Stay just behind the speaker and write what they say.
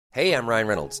Hey, I'm Ryan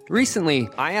Reynolds. Recently,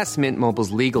 I asked Mint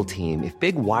Mobile's legal team if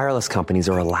big wireless companies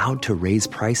are allowed to raise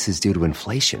prices due to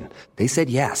inflation. They said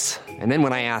yes. And then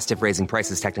when I asked if raising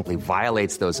prices technically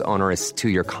violates those onerous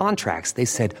two-year contracts, they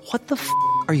said, "What the f***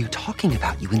 are you talking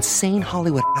about, you insane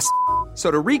Hollywood ass?" So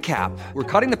to recap, we're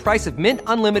cutting the price of Mint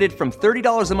Unlimited from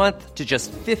 $30 a month to just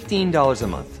 $15 a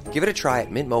month. Give it a try at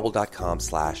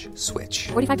mintmobile.com/switch.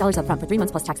 $45 up front for 3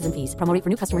 months plus taxes and fees. Promo rate for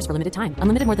new customers for limited time.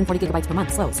 Unlimited more than 40 gigabytes per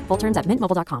month. Slows full terms at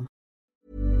mintmobile.com.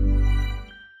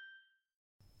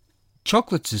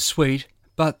 Chocolates are sweet,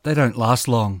 but they don't last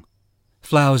long.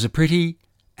 Flowers are pretty,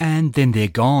 and then they're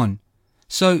gone.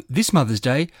 So this Mother's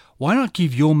Day, why not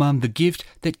give your mum the gift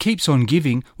that keeps on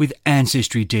giving with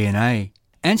Ancestry DNA?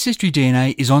 Ancestry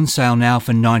DNA is on sale now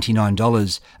for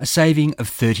 $99, a saving of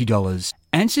 $30.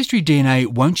 Ancestry DNA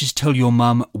won't just tell your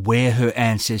mum where her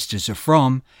ancestors are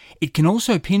from, it can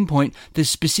also pinpoint the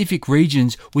specific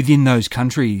regions within those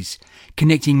countries,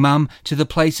 connecting mum to the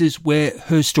places where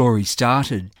her story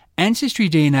started. Ancestry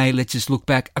DNA lets us look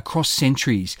back across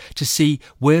centuries to see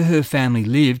where her family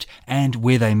lived and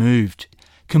where they moved.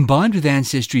 Combined with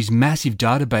Ancestry's massive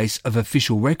database of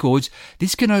official records,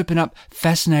 this can open up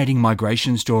fascinating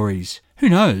migration stories. Who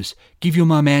knows? Give your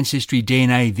mum Ancestry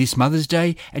DNA this Mother's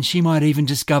Day and she might even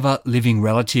discover living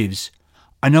relatives.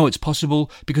 I know it's possible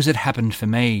because it happened for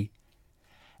me.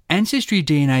 Ancestry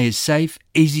DNA is safe,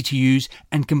 easy to use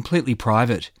and completely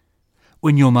private.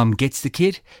 When your mum gets the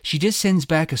kit, she just sends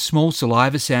back a small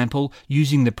saliva sample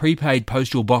using the prepaid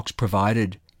postal box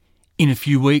provided. In a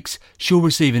few weeks, she'll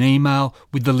receive an email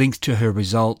with the links to her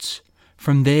results.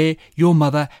 From there, your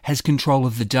mother has control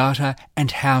of the data and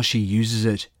how she uses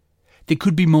it. There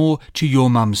could be more to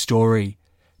your mum's story.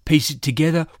 Piece it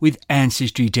together with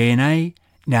Ancestry DNA,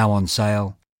 now on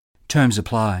sale. Terms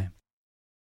apply.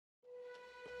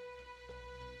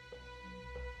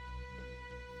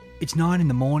 It's 9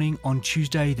 a.m. on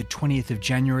Tuesday the 20th of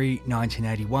January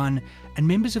 1981 and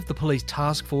members of the police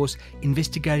task force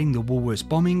investigating the Woolworths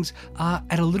bombings are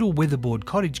at a little weatherboard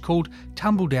cottage called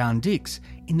Tumbledown Dicks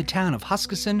in the town of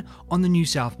Huskisson on the New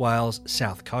South Wales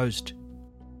south coast.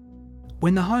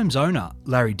 When the home's owner,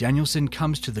 Larry Danielson,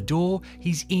 comes to the door,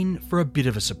 he's in for a bit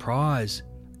of a surprise.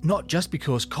 Not just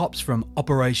because cops from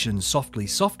Operation Softly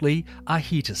Softly are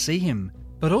here to see him,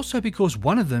 but also because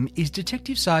one of them is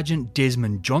Detective Sergeant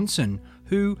Desmond Johnson,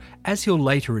 who, as he'll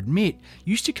later admit,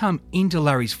 used to come into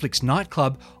Larry's Flicks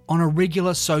nightclub on a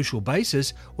regular social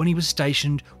basis when he was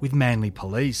stationed with Manly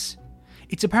Police.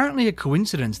 It's apparently a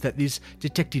coincidence that this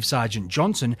Detective Sergeant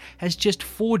Johnson has just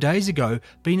 4 days ago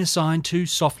been assigned to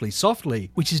Softly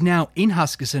Softly, which is now in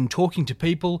Huskisson talking to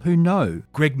people who know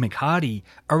Greg McHardy,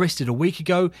 arrested a week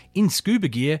ago in scuba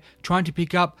gear trying to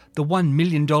pick up the $1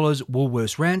 million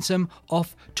Woolworths ransom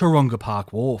off Taronga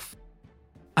Park Wharf.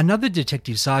 Another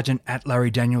Detective Sergeant at Larry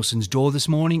Danielson's door this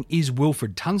morning is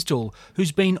Wilfred Tunstall,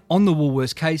 who's been on the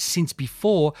Woolworths case since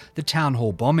before the Town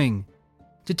Hall bombing.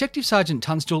 Detective Sergeant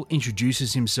Tunstall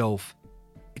introduces himself.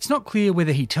 It's not clear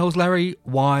whether he tells Larry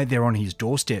why they're on his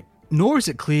doorstep, nor is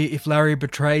it clear if Larry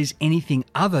betrays anything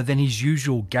other than his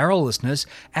usual garrulousness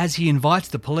as he invites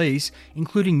the police,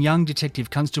 including young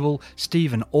Detective Constable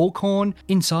Stephen Alcorn,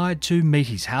 inside to meet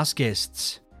his house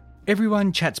guests.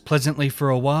 Everyone chats pleasantly for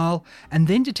a while, and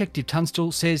then Detective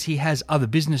Tunstall says he has other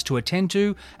business to attend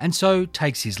to and so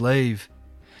takes his leave.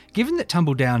 Given that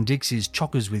Tumbledown Dicks is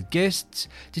chockers with guests,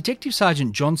 Detective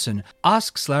Sergeant Johnson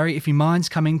asks Larry if he minds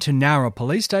coming to Nowra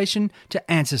Police Station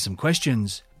to answer some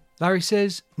questions. Larry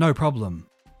says no problem.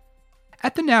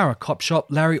 At the Nowra cop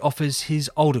shop, Larry offers his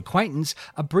old acquaintance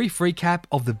a brief recap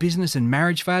of the business and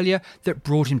marriage failure that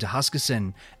brought him to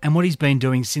Huskisson and what he's been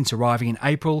doing since arriving in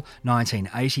April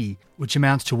 1980, which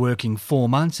amounts to working 4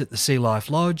 months at the Sea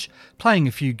Life Lodge, playing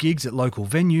a few gigs at local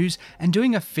venues and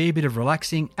doing a fair bit of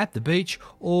relaxing at the beach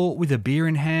or with a beer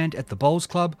in hand at the Bowls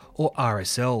Club or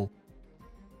RSL.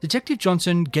 Detective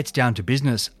Johnson gets down to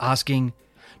business, asking,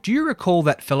 "Do you recall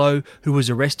that fellow who was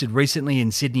arrested recently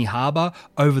in Sydney Harbour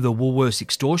over the Woolworths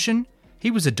extortion? He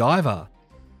was a diver."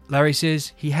 Larry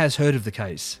says he has heard of the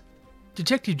case.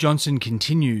 Detective Johnson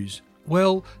continues,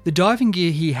 "Well, the diving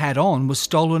gear he had on was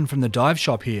stolen from the dive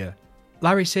shop here."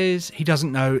 Larry says he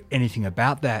doesn't know anything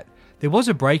about that. There was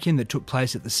a break-in that took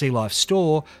place at the Sea Life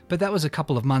store, but that was a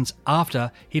couple of months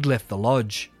after he'd left the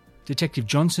lodge. Detective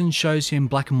Johnson shows him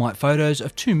black and white photos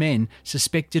of 2 men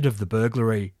suspected of the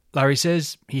burglary. Larry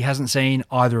says he hasn't seen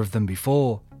either of them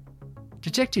before.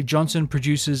 Detective Johnson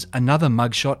produces another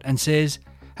mugshot and says,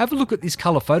 "Have a look at this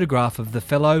colour photograph of the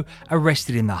fellow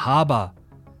arrested in the harbour."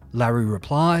 Larry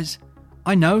replies,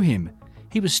 "I know him.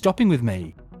 He was stopping with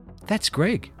me. That's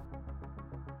Greg."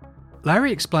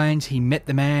 Larry explains he met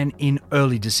the man in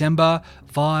early December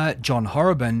via John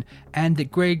Horobin and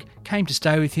that Greg came to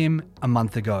stay with him a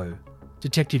month ago.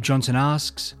 Detective Johnson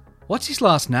asks, "What's his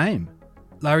last name?"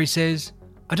 Larry says,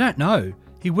 "I don't know.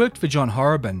 He worked for John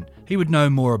Horobin. He would know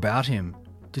more about him."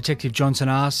 Detective Johnson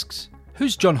asks,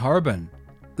 "Who's John Horobin?"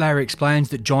 Larry explains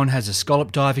that John has a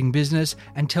scallop diving business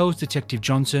and tells Detective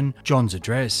Johnson John's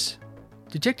address.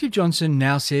 Detective Johnson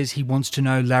now says he wants to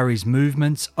know Larry's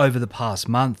movements over the past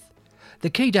month. The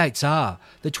key dates are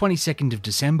the 22nd of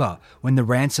December, when the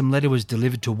ransom letter was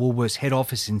delivered to Woolworths head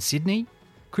office in Sydney,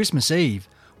 Christmas Eve,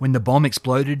 when the bomb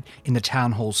exploded in the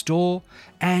Town Hall store,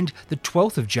 and the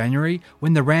 12th of January,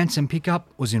 when the ransom pickup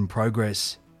was in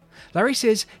progress. Larry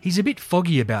says he's a bit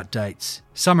foggy about dates.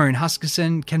 Summer in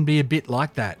Huskisson can be a bit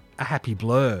like that, a happy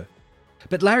blur.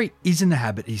 But Larry is in the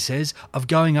habit, he says, of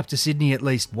going up to Sydney at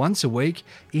least once a week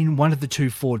in one of the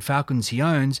 2 Ford Falcons he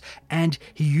owns, and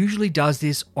he usually does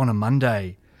this on a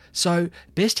Monday. So,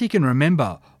 best he can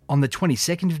remember, on the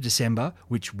 22nd of December,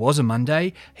 which was a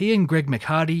Monday, he and Greg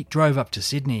McHardy drove up to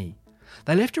Sydney.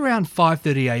 They left around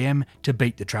 5:30am to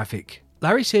beat the traffic.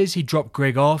 Larry says he dropped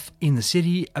Greg off in the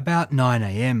city about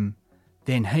 9am.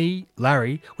 Then he,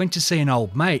 Larry, went to see an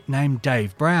old mate named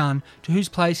Dave Brown, to whose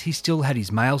place he still had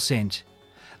his mail sent.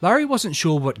 Larry wasn't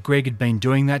sure what Greg had been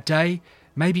doing that day,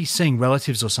 maybe seeing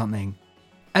relatives or something.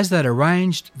 As they'd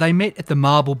arranged, they met at the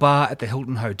Marble Bar at the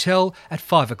Hilton Hotel at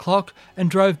 5 o'clock and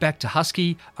drove back to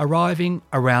Husky, arriving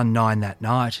around 9 that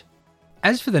night.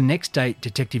 As for the next date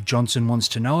Detective Johnson wants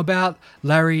to know about,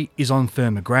 Larry is on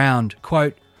firmer ground.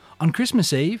 Quote, "On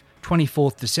Christmas Eve,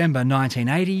 24th December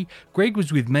 1980, Greg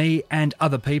was with me and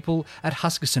other people at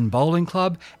Huskisson Bowling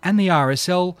Club and the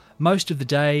RSL most of the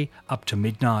day up to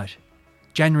midnight.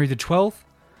 January the 12th,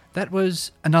 that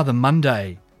was another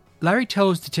Monday." Larry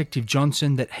tells Detective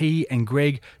Johnson that he and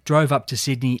Greg drove up to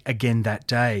Sydney again that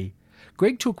day.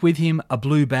 Greg took with him a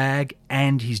blue bag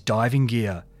and his diving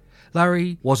gear.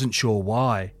 Larry wasn't sure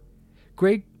why.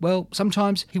 Greg, well,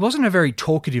 sometimes he wasn't a very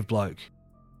talkative bloke.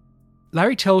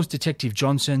 Larry tells Detective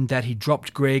Johnson that he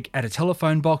dropped Greg at a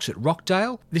telephone box at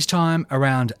Rockdale, this time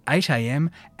around 8am,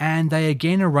 and they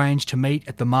again arranged to meet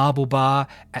at the Marble Bar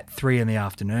at 3 in the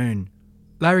afternoon.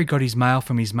 Larry got his mail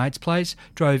from his mate's place,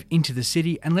 drove into the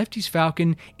city and left his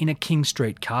Falcon in a King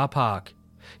Street car park.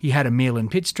 He had a meal in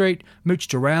Pitt Street,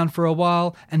 mooched around for a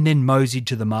while and then moseyed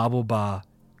to the Marble Bar.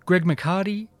 Greg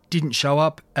McHardy didn't show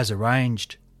up as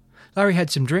arranged. Larry had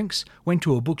some drinks, went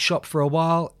to a bookshop for a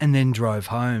while and then drove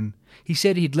home. He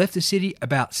said he'd left the city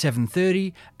about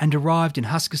 7:30 and arrived in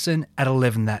Huskisson at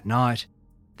 11 that night.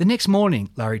 The next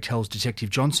morning, Larry tells Detective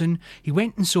Johnson, he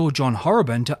went and saw John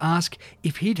Horobin to ask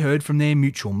if he'd heard from their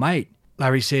mutual mate.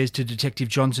 Larry says to Detective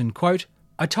Johnson, quote,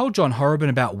 "I told John Horobin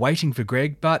about waiting for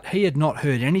Greg, but he had not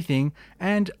heard anything,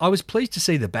 and I was pleased to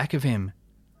see the back of him."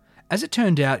 As it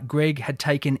turned out, Greg had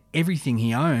taken everything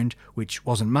he owned, which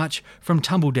wasn't much, from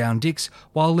Tumbledown Dix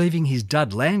while leaving his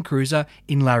dud Land Cruiser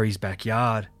in Larry's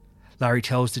backyard. Larry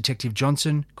tells Detective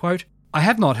Johnson, quote, "I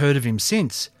have not heard of him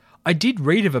since. I did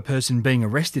read of a person being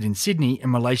arrested in Sydney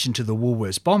in relation to the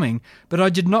Woolworths bombing, but I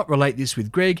did not relate this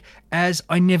with Greg as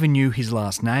I never knew his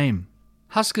last name."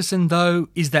 Huskisson, though,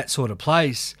 is that sort of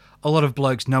place. A lot of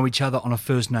blokes know each other on a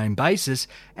first-name basis,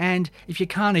 and if you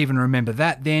can't even remember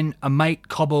that, then a mate,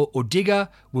 cobber or digger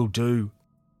will do.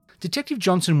 Detective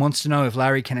Johnson wants to know if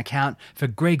Larry can account for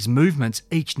Greg's movements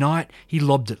each night he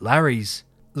lobbed at Larry's.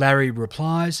 Larry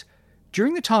replies,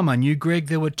 "During the time I knew Greg,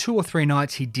 there were 2 or 3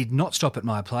 nights he did not stop at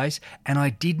my place, and I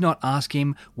did not ask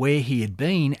him where he had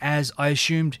been, as I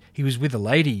assumed he was with a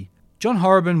lady. John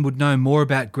Horobin would know more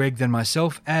about Greg than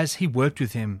myself, as he worked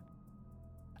with him."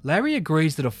 Larry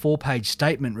agrees that a 4-page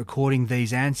statement recording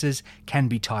these answers can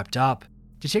be typed up.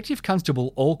 Detective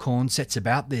Constable Alcorn sets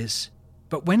about this.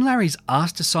 But when Larry's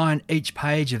asked to sign each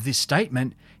page of this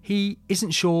statement, he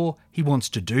isn't sure he wants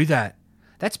to do that.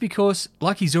 That's because,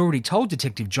 like he's already told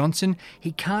Detective Johnson,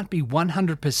 he can't be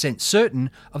 100% certain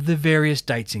of the various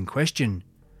dates in question.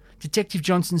 Detective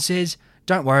Johnson says,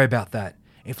 don't worry about that.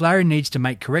 If Larry needs to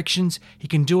make corrections, he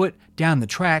can do it down the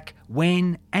track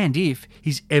when and if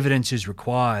his evidence is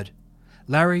required.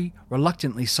 Larry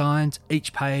reluctantly signs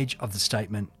each page of the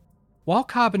statement. While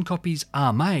carbon copies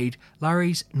are made,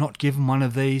 Larry's not given one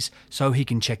of these so he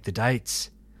can check the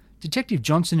dates. Detective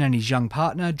Johnson and his young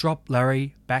partner drop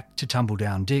Larry back to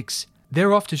Tumbledown Dix.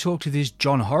 They're off to talk to this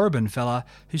John Horobin fella,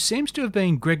 who seems to have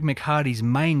been Greg McHardy's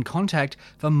main contact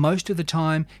for most of the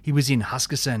time he was in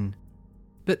Huskisson.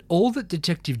 But all that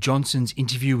Detective Johnson's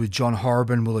interview with John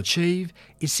Horobin will achieve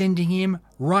is sending him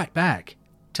right back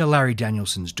to Larry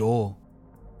Danielson's door.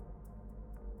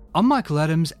 I'm Michael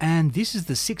Adams, and this is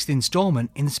the 6th instalment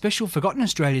in the special Forgotten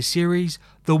Australia series,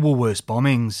 The Woolworths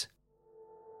Bombings.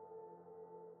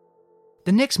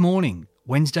 The next morning,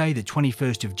 Wednesday the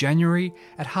 21st of January,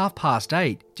 at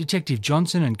 8:30, Detective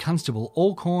Johnson and Constable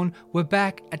Alcorn were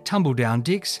back at Tumbledown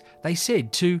Dick's, they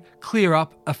said, to clear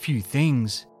up a few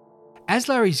things. As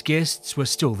Larry's guests were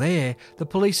still there, the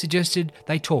police suggested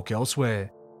they talk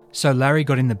elsewhere. So Larry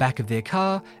got in the back of their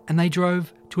car and they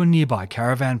drove to a nearby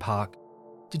caravan park.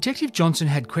 Detective Johnson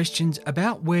had questions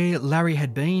about where Larry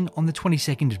had been on the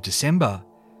 22nd of December.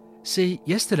 See,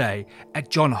 yesterday, at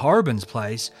John Horriban's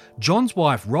place, John's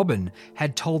wife Robin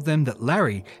had told them that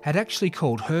Larry had actually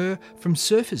called her from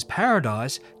Surfers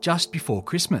Paradise just before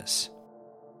Christmas.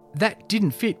 That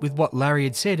didn't fit with what Larry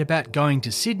had said about going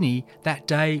to Sydney that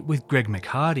day with Greg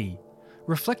McHardy.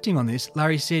 Reflecting on this,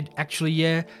 Larry said, actually,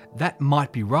 yeah, that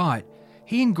might be right.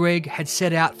 He and Greg had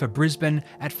set out for Brisbane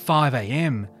at 5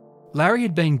 a.m. Larry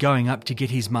had been going up to get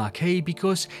his marquee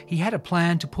because he had a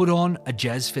plan to put on a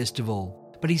jazz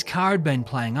festival, but his car had been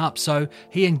playing up, so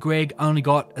he and Greg only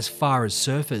got as far as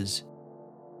Surfers.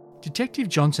 Detective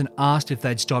Johnson asked if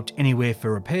they'd stopped anywhere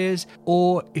for repairs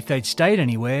or if they'd stayed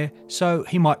anywhere so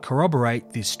he might corroborate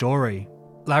this story.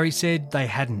 Larry said they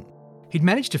hadn't. He'd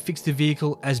managed to fix the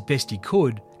vehicle as best he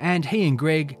could, and he and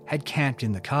Greg had camped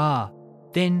in the car.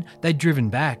 Then they'd driven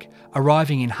back,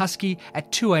 arriving in Husky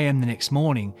at 2 a.m. the next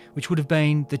morning, which would have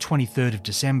been the 23rd of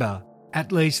December.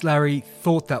 At least Larry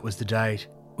thought that was the date.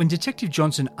 When Detective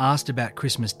Johnson asked about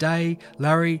Christmas Day,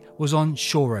 Larry was on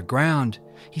surer ground.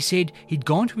 He said he'd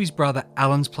gone to his brother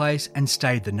Alan's place and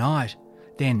stayed the night.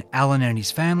 Then Alan and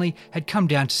his family had come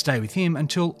down to stay with him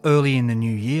until early in the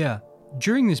new year.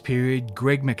 During this period,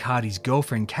 Greg McHardy's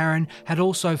girlfriend Karen had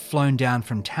also flown down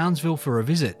from Townsville for a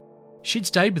visit. She'd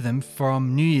stayed with them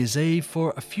from New Year's Eve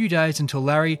for a few days until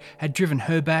Larry had driven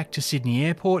her back to Sydney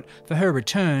Airport for her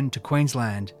return to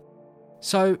Queensland.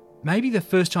 So maybe the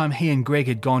first time he and Greg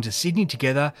had gone to Sydney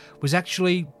together was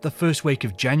actually the first week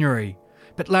of January.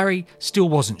 But Larry still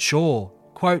wasn't sure.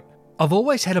 Quote, "I've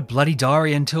always had a bloody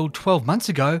diary until 12 months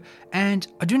ago, and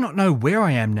I do not know where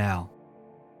I am now."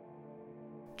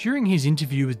 During his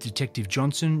interview with Detective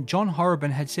Johnson, John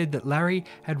Horriban had said that Larry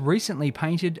had recently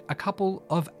painted a couple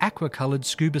of aqua-coloured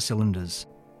scuba cylinders.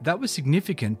 That was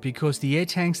significant because the air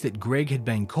tanks that Greg had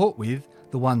been caught with,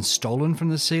 the ones stolen from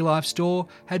the Sea Life store,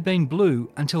 had been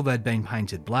blue until they'd been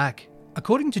painted black.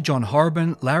 According to John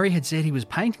Horriban, Larry had said he was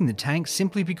painting the tanks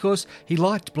simply because he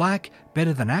liked black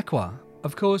better than aqua.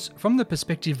 Of course, from the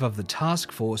perspective of the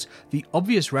task force, the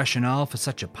obvious rationale for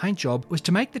such a paint job was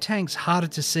to make the tanks harder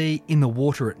to see in the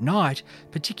water at night,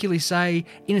 particularly, say,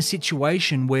 in a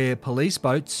situation where police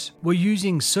boats were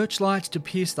using searchlights to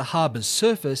pierce the harbour's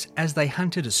surface as they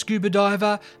hunted a scuba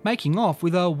diver, making off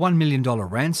with a $1 million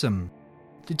ransom.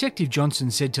 Detective Johnson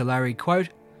said to Larry, quote,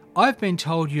 "I've been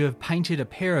told you have painted a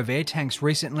pair of air tanks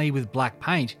recently with black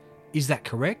paint. Is that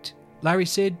correct?" Larry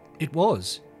said it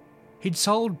was. He'd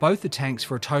sold both the tanks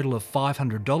for a total of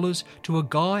 $500 to a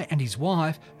guy and his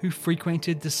wife who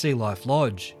frequented the Sea Life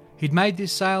Lodge. He'd made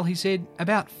this sale, he said,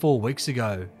 about 4 weeks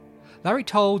ago. Larry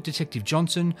told Detective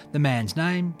Johnson the man's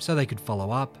name so they could follow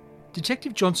up.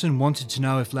 Detective Johnson wanted to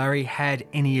know if Larry had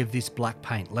any of this black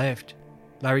paint left.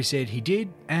 Larry said he did,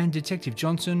 and Detective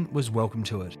Johnson was welcome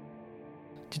to it.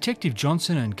 Detective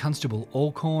Johnson and Constable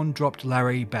Alcorn dropped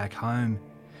Larry back home.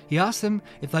 He asked them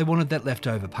if they wanted that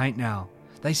leftover paint now.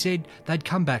 They said they'd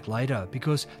come back later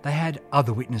because they had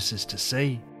other witnesses to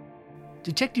see.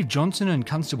 Detective Johnson and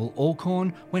Constable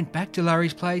Alcorn went back to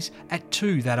Larry's place at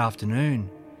 2 that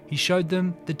afternoon. He showed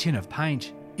them the tin of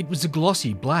paint. It was a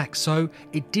glossy black, so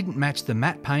it didn't match the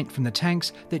matte paint from the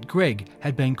tanks that Greg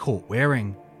had been caught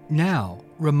wearing. Now,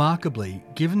 remarkably,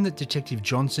 given that Detective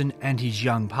Johnson and his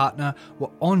young partner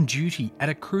were on duty at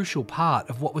a crucial part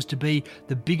of what was to be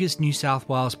the biggest New South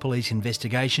Wales police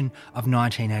investigation of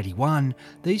 1981,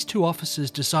 these two officers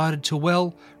decided to,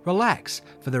 well, relax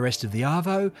for the rest of the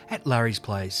arvo at Larry's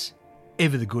place.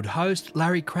 Ever the good host,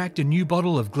 Larry cracked a new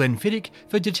bottle of Glenfiddich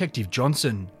for Detective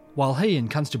Johnson, while he and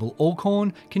Constable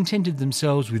Alcorn contented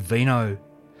themselves with vino.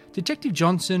 Detective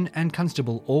Johnson and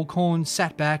Constable Alcorn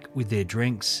sat back with their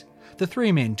drinks. The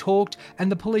three men talked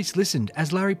and the police listened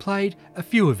as Larry played a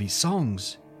few of his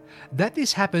songs. That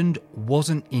this happened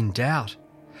wasn't in doubt.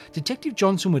 Detective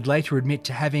Johnson would later admit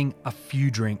to having a few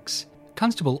drinks.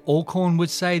 Constable Alcorn would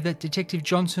say that Detective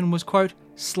Johnson was, quote,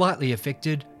 slightly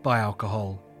affected by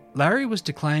alcohol. Larry was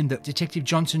to claim that Detective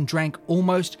Johnson drank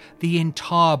almost the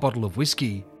entire bottle of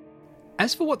whiskey.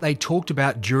 As for what they talked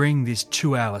about during this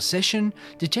 2-hour session,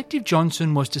 Detective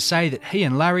Johnson was to say that he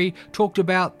and Larry talked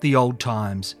about the old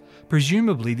times.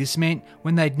 Presumably this meant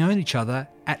when they'd known each other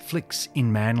at Flicks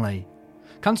in Manly.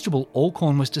 Constable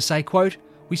Alcorn was to say, quote,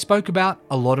 "We spoke about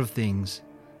a lot of things.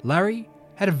 Larry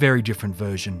had a very different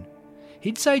version.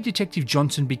 He'd say Detective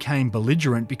Johnson became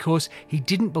belligerent because he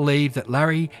didn't believe that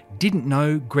Larry didn't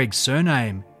know Greg's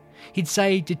surname. He'd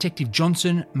say Detective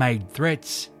Johnson made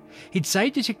threats. He'd say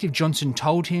Detective Johnson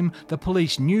told him the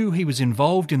police knew he was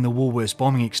involved in the Woolworths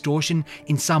bombing extortion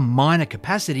in some minor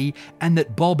capacity and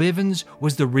that Bob Evans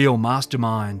was the real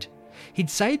mastermind. He'd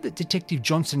say that Detective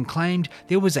Johnson claimed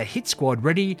there was a hit squad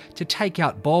ready to take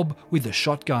out Bob with a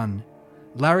shotgun.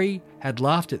 Larry had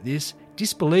laughed at this,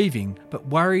 disbelieving but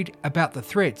worried about the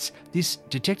threats this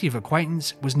detective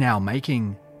acquaintance was now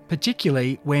making,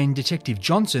 particularly when Detective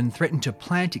Johnson threatened to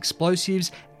plant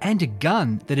explosives and a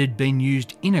gun that had been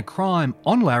used in a crime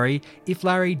on Larry if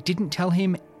Larry didn't tell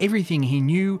him everything he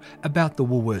knew about the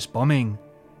Woolworths bombing.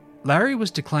 Larry was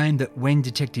to claim that when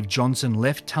Detective Johnson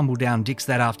left Tumbledown Dicks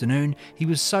that afternoon, he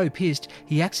was so pissed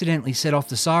he accidentally set off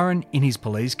the siren in his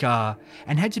police car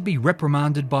and had to be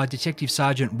reprimanded by Detective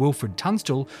Sergeant Wilfred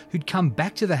Tunstall, who'd come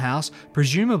back to the house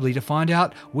presumably to find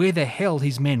out where the hell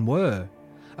his men were.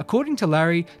 According to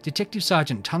Larry, Detective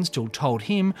Sergeant Tunstall told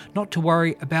him not to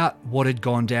worry about what had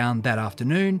gone down that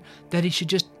afternoon, that he should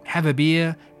just have a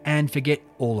beer and forget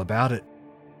all about it.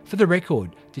 For the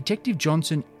record, Detective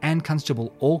Johnson and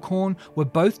Constable Alcorn were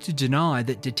both to deny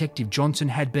that Detective Johnson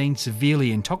had been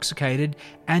severely intoxicated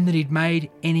and that he'd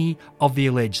made any of the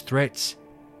alleged threats.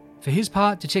 For his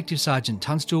part, Detective Sergeant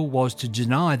Tunstall was to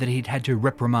deny that he'd had to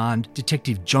reprimand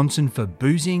Detective Johnson for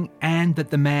boozing and that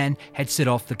the man had set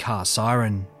off the car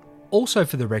siren. Also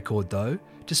for the record though,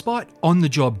 despite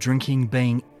on-the-job drinking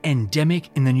being endemic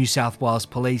in the New South Wales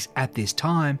Police at this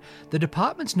time, the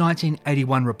department's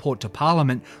 1981 report to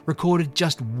Parliament recorded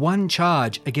just one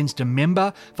charge against a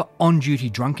member for on-duty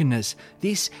drunkenness,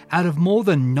 this out of more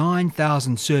than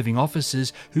 9,000 serving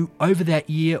officers who over that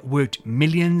year worked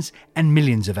millions and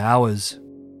millions of hours.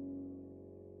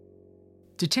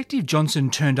 Detective Johnson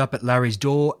turned up at Larry's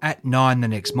door at 9 the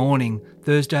next morning,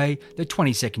 Thursday the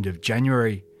 22nd of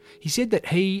January. He said that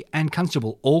he and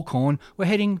Constable Alcorn were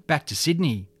heading back to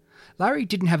Sydney. Larry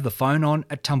didn't have the phone on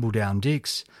at Tumbledown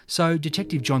Dicks, so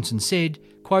Detective Johnson said,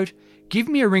 quote, "Give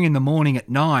me a ring in the morning at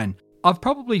 9. I've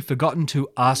probably forgotten to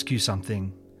ask you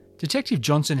something." Detective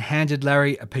Johnson handed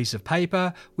Larry a piece of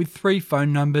paper with 3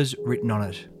 phone numbers written on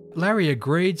it. Larry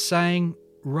agreed, saying,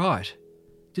 "Right."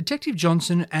 Detective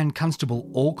Johnson and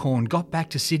Constable Alcorn got back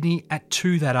to Sydney at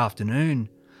 2 that afternoon.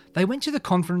 They went to the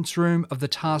conference room of the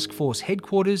task force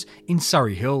headquarters in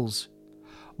Surrey Hills.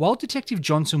 While Detective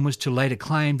Johnson was to later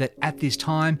claim that at this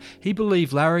time he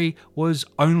believed Larry was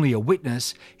only a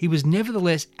witness, he was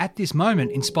nevertheless at this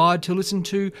moment inspired to listen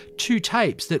to 2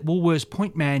 tapes that Woolworths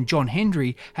point man John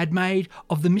Hendry had made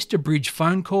of the Mr. Bridge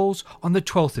phone calls on the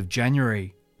 12th of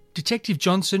January. Detective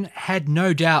Johnson had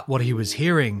no doubt what he was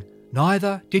hearing,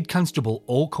 neither did Constable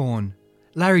Alcorn.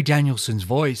 Larry Danielson's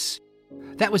voice.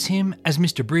 That was him as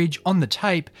Mr. Bridge on the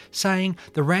tape saying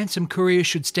the ransom courier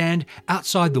should stand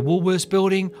outside the Woolworths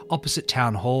building opposite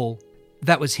Town Hall.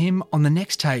 That was him on the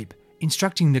next tape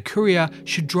instructing the courier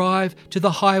should drive to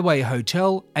the Highway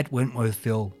Hotel at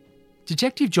Wentworthville.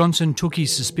 Detective Johnson took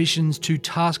his suspicions to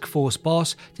task force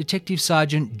boss Detective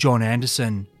Sergeant John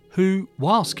Anderson, who,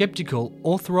 while sceptical,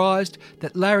 authorised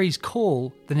that Larry's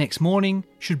call the next morning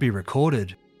should be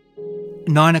recorded.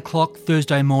 9 o'clock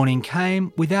Thursday morning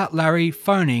came without Larry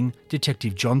phoning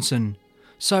Detective Johnson.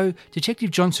 So Detective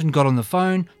Johnson got on the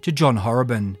phone to John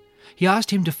Horrobin. He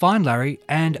asked him to find Larry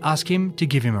and ask him to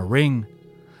give him a ring.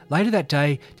 Later that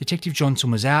day, Detective Johnson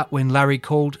was out when Larry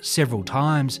called several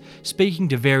times, speaking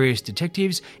to various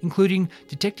detectives, including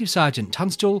Detective Sergeant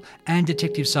Tunstall and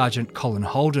Detective Sergeant Colin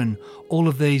Holden, all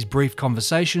of these brief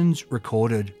conversations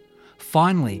recorded.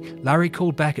 Finally, Larry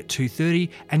called back at 2:30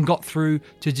 and got through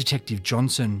to Detective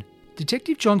Johnson.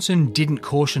 Detective Johnson didn't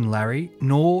caution Larry,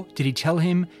 nor did he tell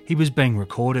him he was being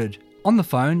recorded. On the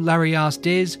phone, Larry asked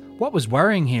Des what was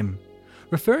worrying him.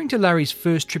 Referring to Larry's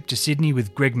first trip to Sydney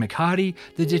with Greg McHardy,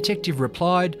 the detective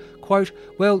replied, quote,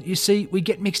 "Well, you see, we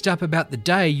get mixed up about the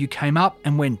day you came up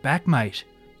and went back, mate."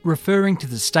 Referring to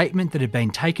the statement that had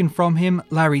been taken from him,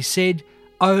 Larry said,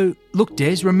 "Oh, look,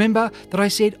 Des, remember that I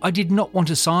said I did not want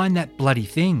to sign that bloody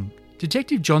thing?"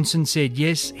 Detective Johnson said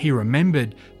yes, he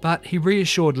remembered, but he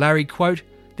reassured Larry, quote,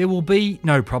 "There will be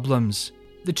no problems."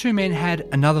 The 2 men had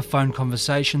another phone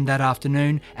conversation that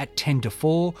afternoon at 10 to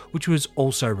 4, which was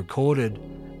also recorded.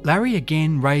 Larry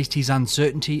again raised his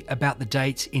uncertainty about the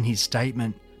dates in his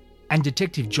statement, and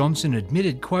Detective Johnson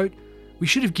admitted, quote, "We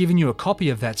should have given you a copy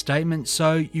of that statement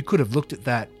so you could have looked at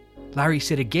that." Larry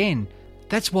said again,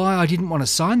 "That's why I didn't want to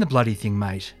sign the bloody thing,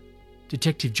 mate."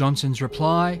 Detective Johnson's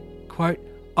reply, quote,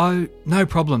 "Oh, no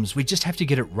problems, we just have to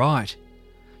get it right."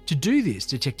 To do this,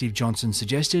 Detective Johnson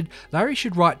suggested Larry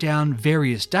should write down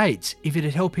various dates if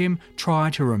it'd help him try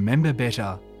to remember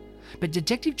better. But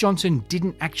Detective Johnson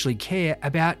didn't actually care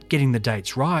about getting the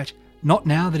dates right, not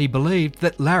now that he believed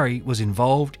that Larry was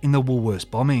involved in the Woolworths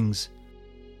bombings.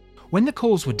 When the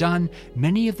calls were done,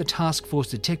 many of the task force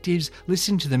detectives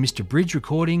listened to the Mr. Bridge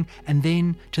recording and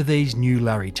then to these new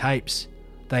Larry tapes.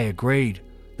 They agreed.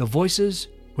 The voices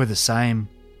were the same.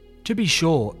 To be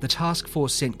sure, the task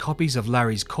force sent copies of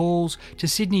Larry's calls to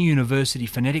Sydney University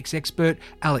phonetics expert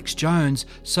Alex Jones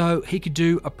so he could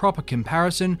do a proper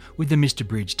comparison with the Mr.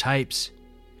 Bridge tapes.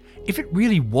 If it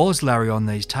really was Larry on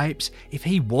these tapes, if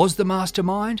he was the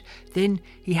mastermind, then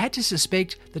he had to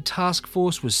suspect the task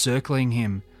force was circling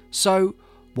him. So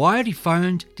why had he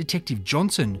phoned Detective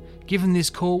Johnson, given this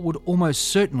call would almost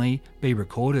certainly be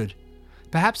recorded?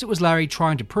 Perhaps it was Larry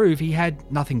trying to prove he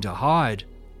had nothing to hide.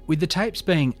 With the tapes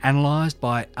being analysed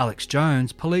by Alex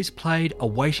Jones, police played a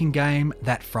waiting game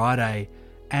that Friday,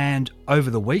 and over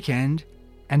the weekend,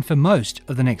 and for most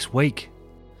of the next week.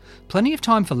 Plenty of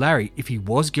time for Larry, if he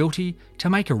was guilty, to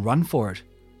make a run for it,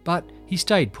 but he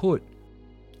stayed put.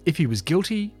 If he was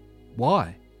guilty,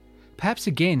 why? Perhaps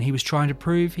again he was trying to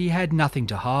prove he had nothing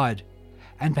to hide,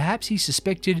 and perhaps he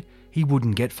suspected he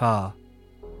wouldn't get far.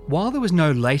 While there was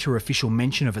no later official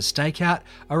mention of a stakeout,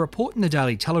 a report in the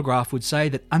Daily Telegraph would say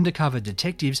that undercover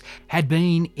detectives had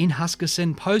been in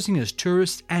Huskisson posing as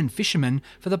tourists and fishermen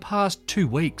for the past 2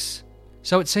 weeks.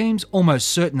 So it seems almost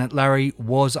certain that Larry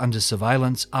was under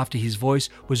surveillance after his voice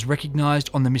was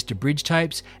recognised on the Mr. Bridge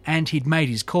tapes and he'd made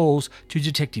his calls to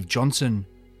Detective Johnson.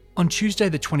 On Tuesday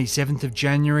the 27th of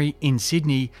January in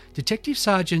Sydney, Detective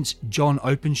Sergeants John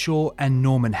Openshaw and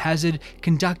Norman Hazard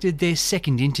conducted their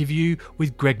second interview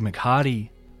with Greg McHardy.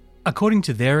 According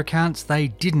to their accounts, they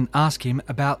didn't ask him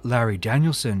about Larry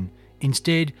Danielson.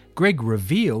 Instead, Greg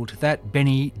revealed that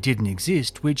Benny didn't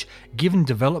exist, which, given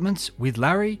developments with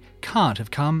Larry, can't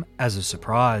have come as a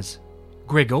surprise.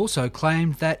 Greg also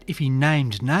claimed that if he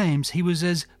named names, he was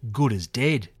as good as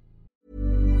dead.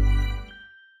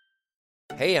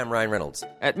 Hey, I'm Ryan Reynolds.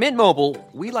 At Mint Mobile,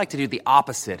 we like to do the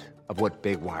opposite of what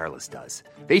Big Wireless does.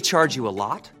 They charge you a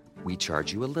lot, we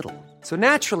charge you a little. So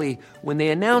naturally, when they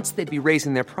announced they'd be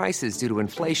raising their prices due to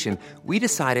inflation, we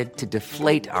decided to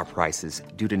deflate our prices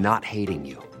due to not hating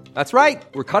you. That's right.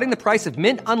 We're cutting the price of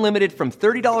Mint Unlimited from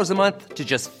 $30 a month to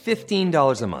just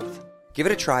 $15 a month. Give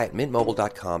it a try at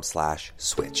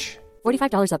mintmobile.com/switch.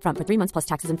 $45 up front for 3 months plus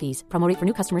taxes and fees. Promo rate for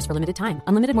new customers for limited time.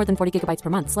 Unlimited more than 40 gigabytes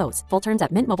per month. Slows full terms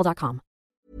at mintmobile.com.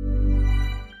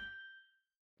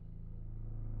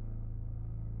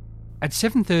 At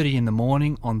 7:30 in the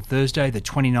morning on Thursday the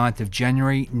 29th of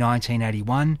January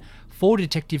 1981, 4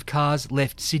 detective cars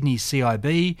left Sydney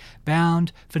CIB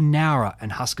bound for Nowra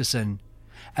and Huskisson.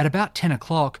 At about 10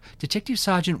 o'clock, Detective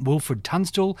Sergeant Wilfred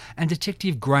Tunstall and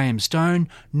Detective Graham Stone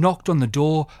knocked on the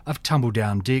door of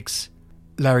Tumbledown Dix.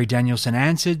 Larry Danielson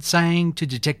answered, saying to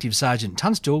Detective Sergeant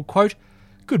Tunstall, quote,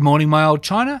 "Good morning, my old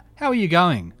China. How are you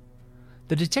going?"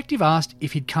 The detective asked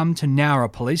if he'd come to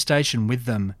Nowra police station with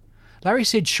them. Larry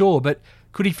said sure, but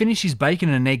could he finish his bacon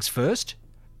and eggs first?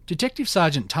 Detective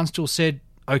Sergeant Tunstall said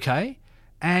okay,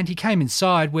 and he came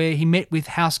inside where he met with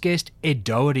house guest Ed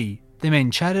Doherty. The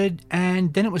men chatted,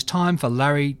 and then it was time for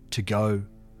Larry to go.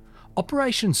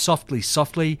 Operation Softly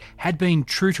Softly had been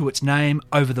true to its name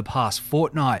over the past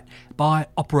fortnight by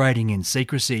operating in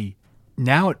secrecy.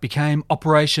 Now it became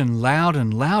Operation Loud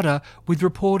and Louder, with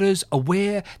reporters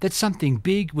aware that something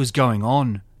big was going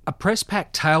on. A press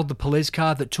pack tailed the police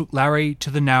car that took Larry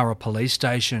to the Nowra police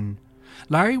station.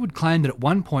 Larry would claim that at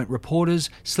one point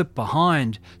reporters slipped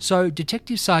behind, so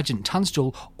Detective Sergeant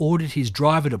Tunstall ordered his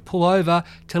driver to pull over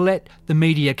to let the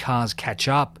media cars catch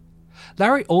up.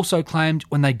 Larry also claimed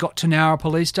when they got to Nowra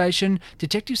police station,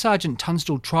 Detective Sergeant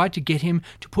Tunstall tried to get him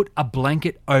to put a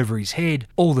blanket over his head,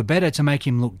 all the better to make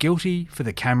him look guilty for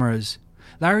the cameras.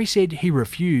 Larry said he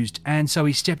refused, and so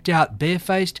he stepped out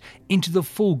barefaced into the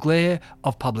full glare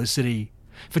of publicity.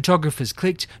 Photographers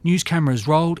clicked, news cameras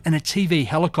rolled, and a TV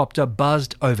helicopter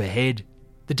buzzed overhead.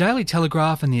 The Daily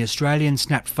Telegraph and the Australian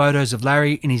snapped photos of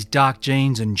Larry in his dark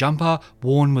jeans and jumper,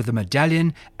 worn with a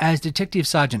medallion, as Detective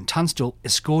Sergeant Tunstall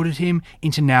escorted him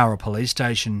into Nowra police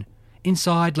station.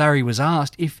 Inside, Larry was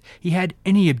asked if he had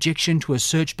any objection to a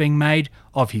search being made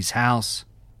of his house.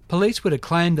 Police would have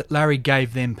claimed that Larry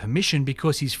gave them permission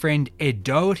because his friend Ed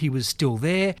Doherty was still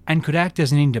there and could act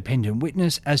as an independent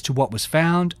witness as to what was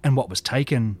found and what was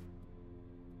taken.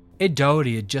 Ed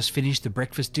Doherty had just finished the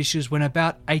breakfast dishes when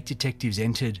about 8 detectives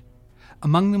entered.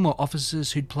 Among them were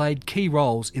officers who'd played key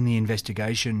roles in the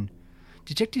investigation.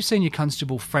 Detective Senior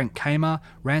Constable Frank Kamer,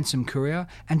 ransom courier,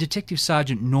 and Detective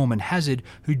Sergeant Norman Hazard,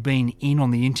 who'd been in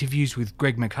on the interviews with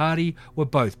Greg McCarty, were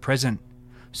both present.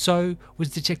 So was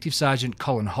Detective Sergeant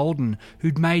Colin Holden,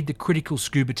 who'd made the critical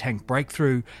scuba tank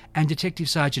breakthrough, and Detective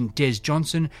Sergeant Des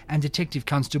Johnson and Detective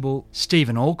Constable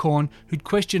Stephen Alcorn, who'd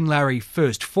questioned Larry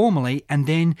first formally and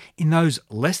then, in those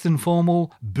less than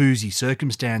formal, boozy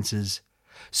circumstances.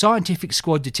 Scientific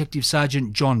Squad Detective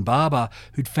Sergeant John Barber,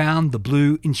 who'd found the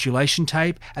blue insulation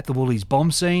tape at the Woolies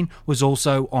bomb scene, was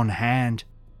also on hand.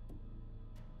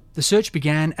 The search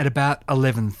began at about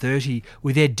 11:30,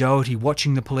 with Ed Doherty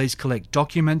watching the police collect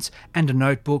documents and a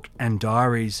notebook and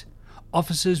diaries.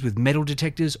 Officers with metal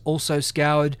detectors also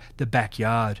scoured the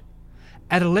backyard.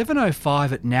 At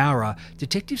 11:05 at Nowra,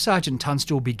 Detective Sergeant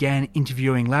Tunstall began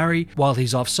interviewing Larry, while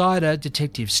his offsider,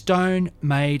 Detective Stone,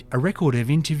 made a record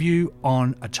of interview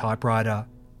on a typewriter.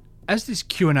 As this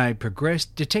Q&A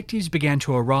progressed, detectives began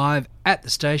to arrive at the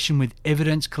station with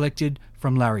evidence collected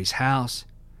from Larry's house.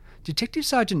 Detective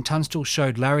Sergeant Tunstall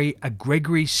showed Larry a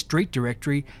Gregory Street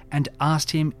directory and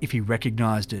asked him if he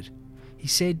recognised it. He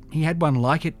said he had one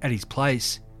like it at his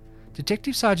place.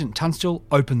 Detective Sergeant Tunstall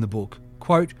opened the book.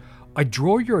 Quote, "I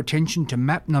draw your attention to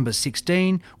map number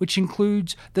 16, which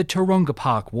includes the Taronga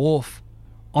Park Wharf.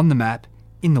 On the map,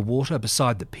 in the water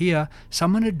beside the pier,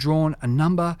 someone had drawn a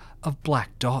number of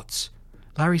black dots."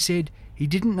 Larry said he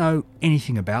didn't know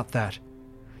anything about that.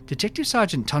 Detective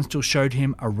Sergeant Tunstall showed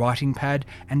him a writing pad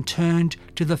and turned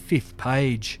to the 5th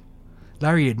page.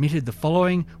 Larry admitted the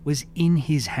following was in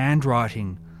his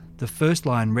handwriting. The first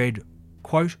line read,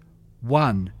 quote,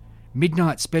 1.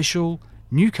 Midnight Special,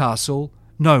 Newcastle,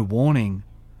 no warning.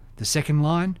 The second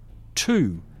line,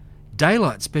 2.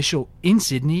 Daylight Special in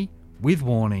Sydney, with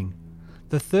warning.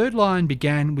 The third line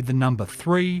began with the number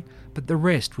 3, but the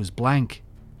rest was blank.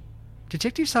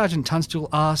 Detective Sergeant Tunstall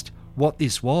asked what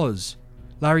this was.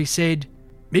 Larry said,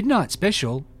 "Midnight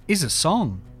Special is a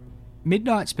song."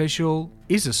 Midnight Special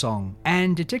is a song,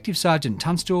 and Detective Sergeant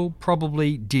Tunstall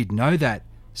probably did know that,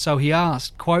 so he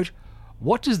asked, quote,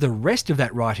 "What does the rest of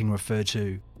that writing refer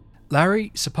to?"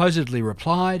 Larry supposedly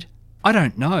replied, "I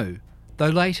don't know," though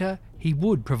later he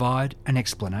would provide an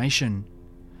explanation.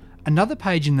 Another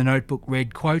page in the notebook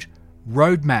read, quote,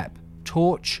 "Road map,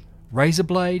 torch, razor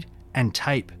blade, and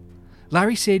tape."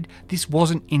 Larry said this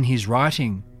wasn't in his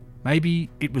writing. Maybe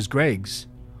it was Greg's.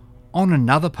 On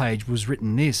another page was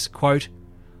written this, quote,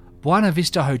 "Buena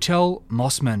Vista Hotel,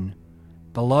 Mossman."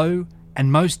 Below,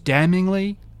 and most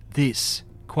damningly, this,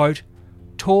 quote,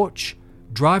 "Torch,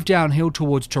 drive downhill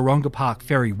towards Taronga Park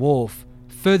Ferry Wharf.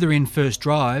 Further in First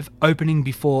Drive, opening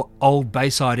before Old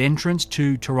Bayside entrance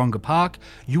to Taronga Park,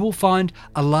 you will find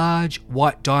a large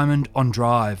white diamond on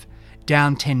drive.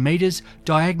 Down 10 metres,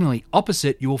 diagonally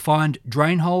opposite, you will find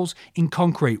drain holes in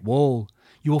concrete wall.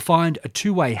 You will find a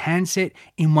two-way handset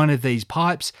in one of these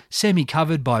pipes,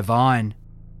 semi-covered by vine."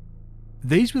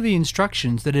 These were the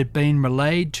instructions that had been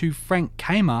relayed to Frank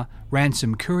Kamer,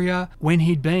 ransom courier, when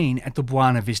he'd been at the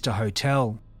Buena Vista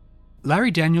Hotel.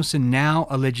 Larry Danielson now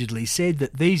allegedly said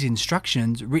that these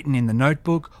instructions, written in the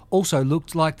notebook, also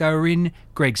looked like they were in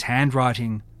Greg's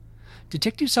handwriting.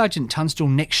 Detective Sergeant Tunstall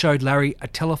next showed Larry a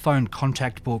telephone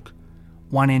contact book.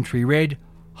 One entry read,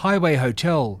 "Highway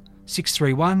Hotel,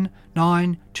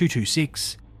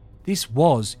 631-9226. This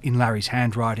was in Larry's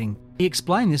handwriting. He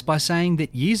explained this by saying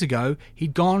that years ago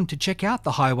he'd gone to check out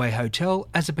the Highway Hotel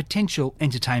as a potential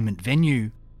entertainment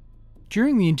venue.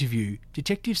 During the interview,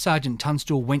 Detective Sergeant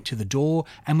Tunstall went to the door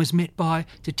and was met by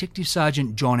Detective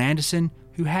Sergeant John Anderson,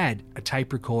 who had a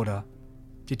tape recorder.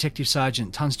 Detective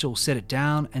Sergeant Tunstall set it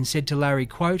down and said to Larry,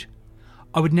 quote,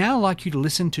 "I would now like you to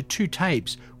listen to 2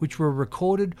 tapes which were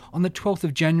recorded on the 12th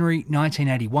of January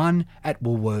 1981 at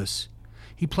Woolworths."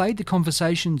 He played the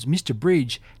conversations Mr.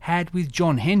 Bridge had with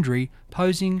John Hendry,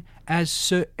 posing as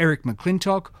Sir Eric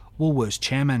McClintock, Woolworths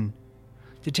chairman.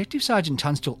 Detective Sergeant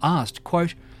Tunstall asked,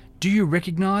 quote, "Do you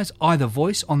recognise either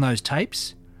voice on those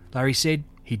tapes?" Larry said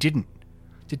he didn't.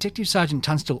 Detective Sergeant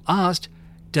Tunstall asked,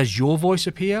 "Does your voice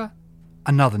appear?"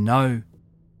 Another no.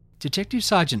 Detective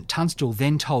Sergeant Tunstall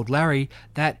then told Larry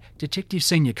that Detective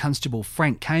Senior Constable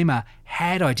Frank Kamer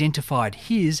had identified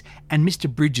his and Mr.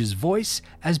 Bridges' voice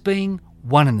as being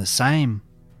one and the same.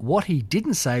 What he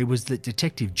didn't say was that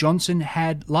Detective Johnson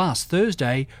had last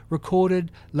Thursday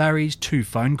recorded Larry's 2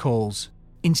 phone calls.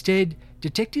 Instead,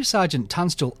 Detective Sergeant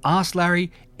Tunstall asked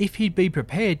Larry if he'd be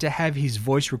prepared to have his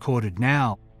voice recorded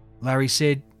now. Larry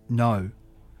said no.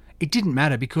 It didn't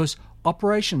matter because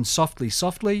Operation Softly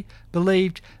Softly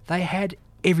believed they had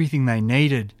everything they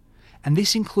needed, and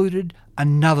this included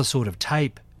another sort of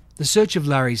tape. The search of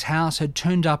Larry's house had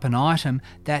turned up an item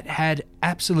that had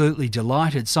absolutely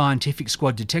delighted Scientific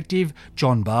Squad detective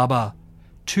John Barber: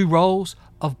 2 rolls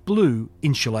of blue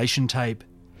insulation tape.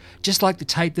 Just like the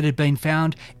tape that had been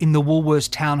found in the Woolworths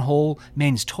Town Hall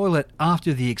men's toilet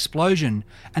after the explosion,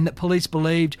 and that police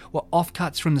believed were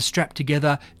offcuts from the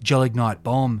strapped-together Gelignite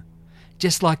bomb.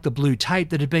 Just like the blue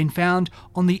tape that had been found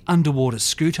on the underwater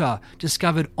scooter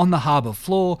discovered on the harbour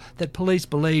floor that police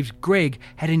believed Greg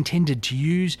had intended to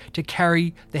use to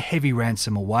carry the heavy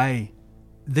ransom away.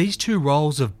 These 2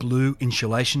 rolls of blue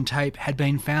insulation tape had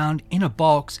been found in a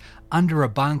box under a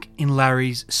bunk in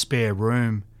Larry's spare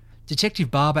room.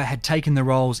 Detective Barber had taken the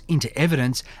rolls into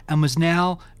evidence and was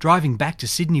now driving back to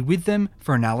Sydney with them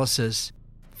for analysis.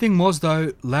 Thing was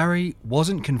though, Larry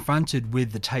wasn't confronted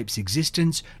with the tape's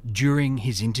existence during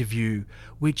his interview,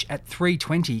 which at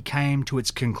 3:20 came to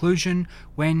its conclusion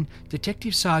when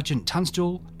Detective Sergeant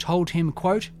Tunstall told him,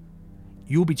 quote,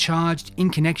 "You'll be charged in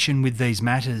connection with these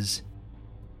matters."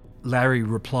 Larry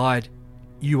replied,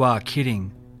 "You are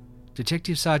kidding."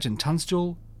 Detective Sergeant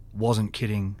Tunstall wasn't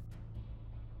kidding.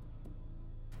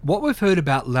 What we've heard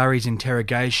about Larry's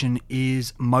interrogation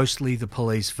is mostly the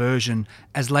police version,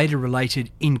 as later related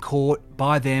in court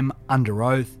by them under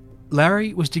oath.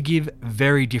 Larry was to give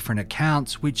very different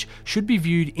accounts, which should be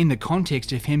viewed in the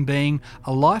context of him being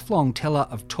a lifelong teller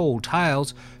of tall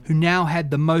tales who now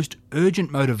had the most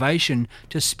urgent motivation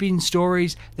to spin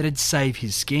stories that had saved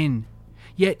his skin.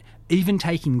 Yet, even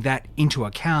taking that into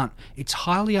account, it's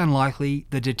highly unlikely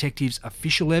the detective's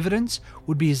official evidence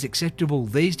would be as acceptable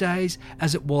these days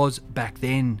as it was back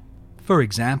then. For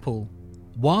example,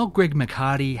 while Greg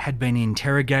McCarty had been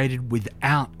interrogated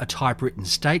without a typewritten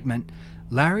statement,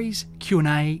 Larry's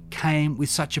Q&A came with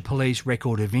such a police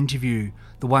record of interview,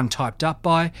 the one typed up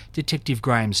by Detective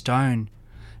Graham Stone.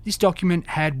 This document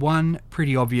had one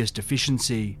pretty obvious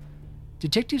deficiency.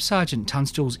 Detective Sergeant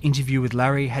Tunstall's interview with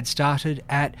Larry had started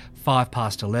at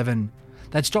 11:05.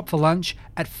 They'd stopped for lunch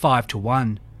at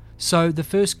 1:55, so the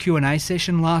first Q&A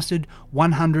session lasted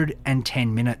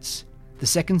 110 minutes. The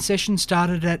second session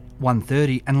started at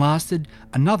 1:30 and lasted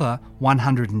another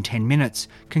 110 minutes,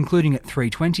 concluding at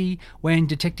 3:20 when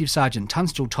Detective Sergeant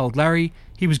Tunstall told Larry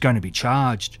he was going to be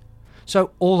charged.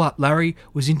 So all up, Larry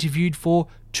was interviewed for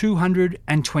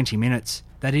 220 minutes,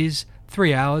 that is,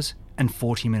 3 hours and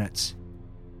 40 minutes.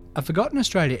 A Forgotten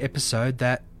Australia episode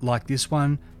that, like this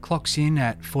one, clocks in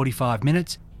at 45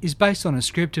 minutes is based on a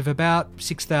script of about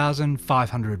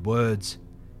 6,500 words.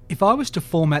 If I was to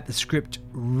format the script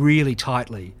really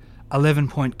tightly,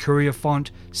 11-point Courier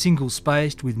font,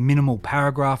 single-spaced with minimal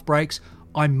paragraph breaks,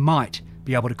 I might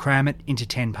be able to cram it into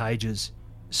 10 pages.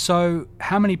 So,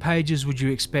 how many pages would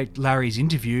you expect Larry's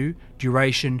interview,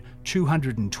 duration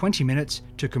 220 minutes,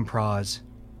 to comprise?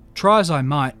 Try as I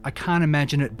might, I can't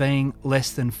imagine it being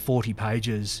less than 40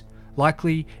 pages.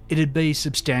 Likely, it'd be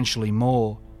substantially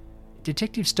more.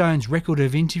 Detective Stone's record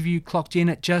of interview clocked in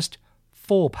at just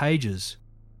 4 pages.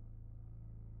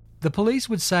 The police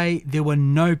would say there were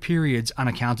no periods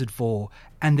unaccounted for,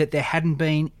 and that there hadn't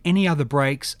been any other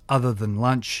breaks other than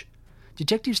lunch.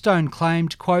 Detective Stone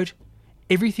claimed, quote,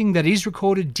 "Everything that is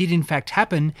recorded did in fact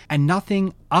happen, and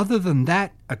nothing other than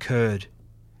that occurred."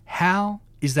 How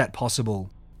is that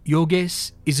possible? Your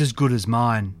guess is as good as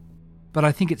mine. But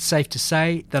I think it's safe to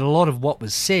say that a lot of what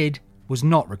was said was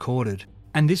not recorded.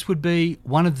 And this would be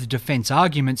one of the defence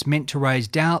arguments meant to raise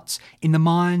doubts in the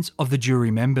minds of the jury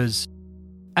members.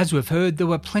 As we've heard, there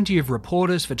were plenty of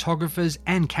reporters, photographers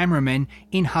and cameramen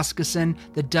in Huskisson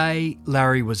the day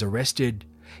Larry was arrested.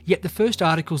 Yet the first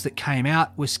articles that came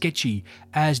out were sketchy,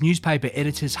 as newspaper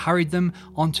editors hurried them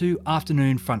onto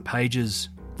afternoon front pages.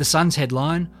 The Sun's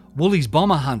headline, "Woolies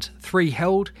Bomber Hunt, 3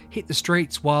 held, hit the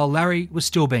streets while Larry was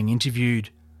still being interviewed."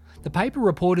 The paper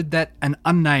reported that an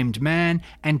unnamed man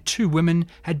and 2 women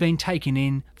had been taken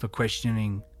in for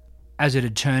questioning. As it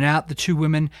had turned out, the 2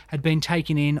 women had been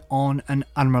taken in on an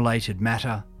unrelated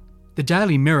matter. The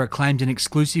Daily Mirror claimed an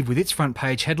exclusive with its front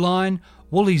page headline,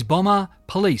 "Woolies Bomber,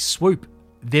 Police Swoop."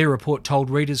 Their report told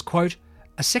readers, quote,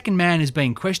 "A second man is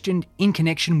being questioned in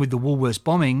connection with the Woolworths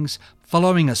bombings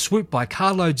following a swoop by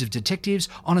carloads of detectives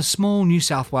on a small New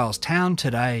South Wales town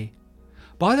today."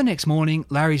 By the next morning,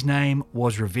 Larry's name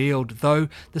was revealed, though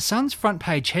the Sun's front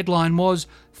page headline was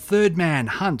 "Third Man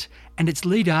Hunt," and its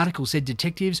lead article said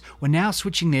detectives were now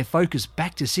switching their focus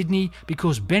back to Sydney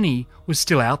because Benny was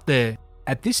still out there.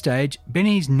 At this stage,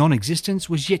 Benny's non-existence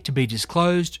was yet to be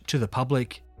disclosed to the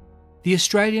public. The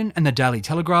Australian and the Daily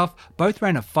Telegraph both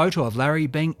ran a photo of Larry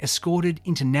being escorted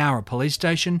into Nowra Police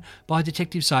Station by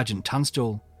Detective Sergeant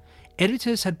Tunstall.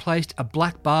 Editors had placed a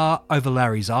black bar over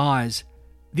Larry's eyes.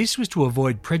 This was to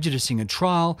avoid prejudicing a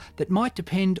trial that might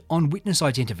depend on witness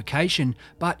identification,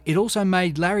 but it also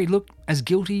made Larry look as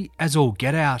guilty as all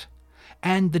get out.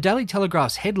 And the Daily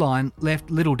Telegraph's headline left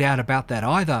little doubt about that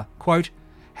either. Quote,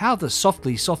 "How the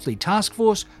Softly Task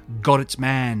Force got its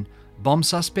man. Bomb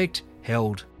suspect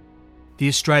held." The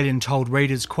Australian told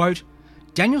readers, quote,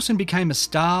 "Danielson became a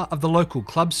star of the local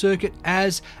club circuit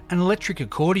as an electric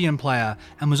accordion player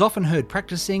and was often heard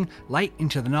practicing late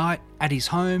into the night at his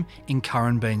home in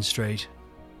Curran Street."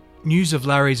 News of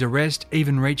Larry's arrest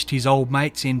even reached his old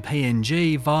mates in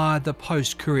PNG via the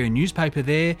Post-Courier newspaper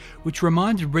there, which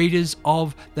reminded readers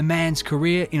of the man's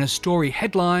career in a story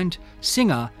headlined,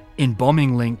 "Singer in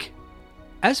Bombing Link."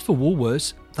 As for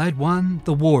Woolworths, they'd won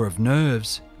the war of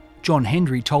nerves. John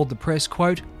Hendry told the press,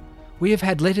 quote, "We have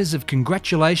had letters of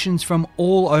congratulations from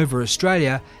all over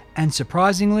Australia and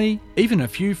surprisingly, even a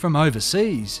few from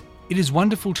overseas. It is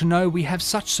wonderful to know we have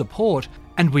such support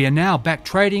and we are now back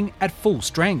trading at full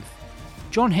strength."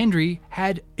 John Hendry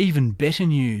had even better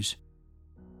news.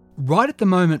 Right at the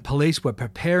moment police were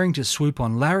preparing to swoop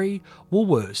on Larry,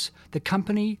 Woolworths, the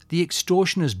company the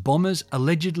extortionist bombers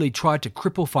allegedly tried to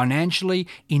cripple financially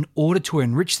in order to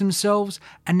enrich themselves,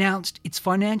 announced its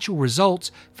financial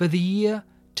results for the year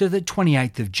to the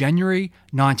 28th of January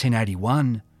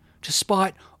 1981.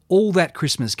 Despite all that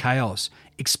Christmas chaos,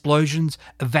 explosions,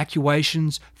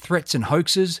 evacuations, threats and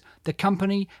hoaxes, the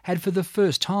company had for the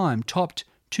first time topped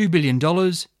 $2 billion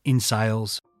in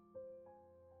sales.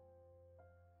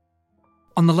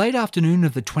 On the late afternoon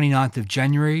of the 29th of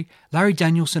January, Larry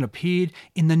Danielson appeared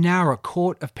in the Nowra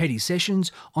Court of Petty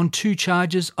Sessions on 2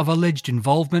 charges of alleged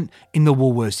involvement in the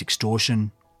Woolworths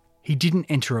extortion. He didn't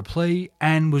enter a plea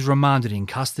and was remanded in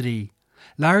custody.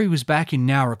 Larry was back in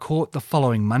Nowra Court the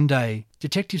following Monday.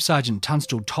 Detective Sergeant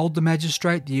Tunstall told the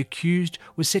magistrate the accused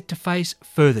was set to face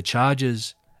further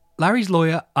charges. Larry's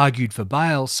lawyer argued for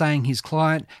bail, saying his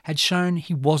client had shown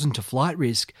he wasn't a flight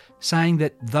risk, saying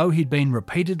that though he'd been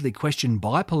repeatedly questioned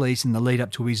by police in the lead up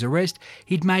to his arrest,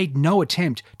 he'd made no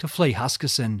attempt to flee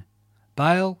Huskisson.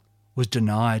 Bail was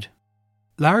denied.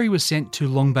 Larry was sent to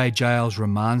Long Bay Jail's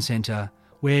remand centre,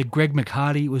 where Greg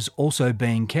McHardy was also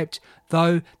being kept,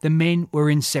 though the men were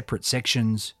in separate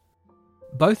sections.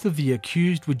 Both of the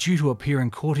accused were due to appear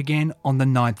in court again on the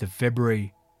 9th of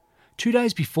February. 2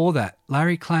 days before that,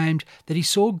 Larry claimed that he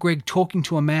saw Greg talking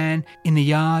to a man in the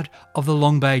yard of the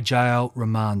Long Bay Jail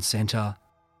Remand Centre.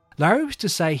 Larry was to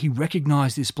say he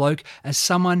recognised this bloke as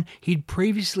someone he'd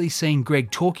previously seen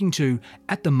Greg talking to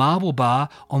at the Marble Bar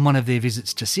on one of their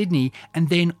visits to Sydney, and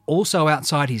then also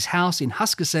outside his house in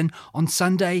Huskisson on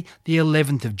Sunday the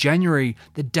 11th of January,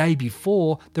 the day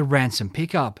before the ransom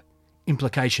pickup.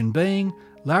 Implication being,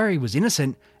 Larry was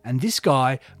innocent and this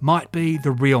guy might be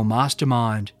the real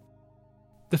mastermind.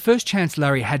 The first chance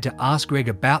Larry had to ask Greg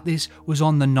about this was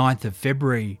on the 9th of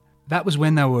February. That was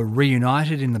when they were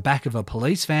reunited in the back of a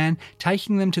police van,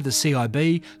 taking them to the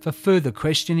CIB for further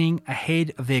questioning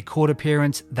ahead of their court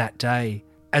appearance that day.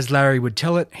 As Larry would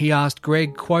tell it, he asked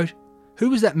Greg, quote, "Who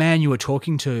was that man you were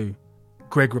talking to?"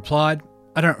 Greg replied,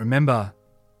 "I don't remember."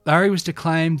 Larry was to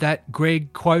claim that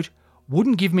Greg, quote,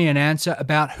 "wouldn't give me an answer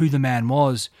about who the man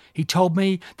was. He told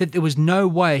me that there was no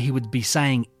way he would be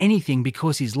saying anything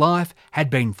because his life had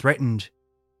been threatened."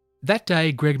 That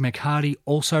day, Greg McHardy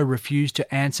also refused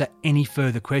to answer any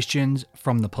further questions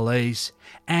from the police,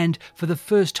 and for the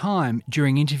first time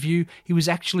during interview, he was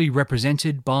actually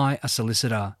represented by a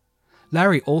solicitor.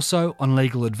 Larry also, on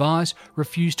legal advice,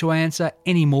 refused to answer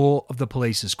any more of the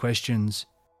police's questions.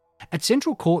 At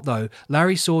Central Court, though,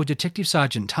 Larry saw Detective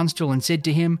Sergeant Tunstall and said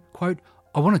to him, quote,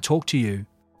 "I want to talk to you."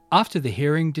 After the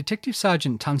hearing, Detective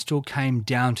Sergeant Tunstall came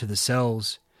down to the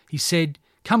cells. He said,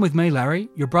 "Come with me, Larry.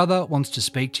 Your brother wants to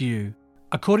speak to you."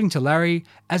 According to Larry,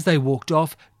 as they walked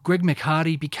off, Greg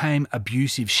McHardy became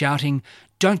abusive, shouting,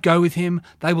 "Don't go with him.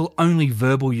 They will only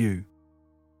verbal you."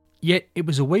 Yet it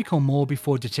was a week or more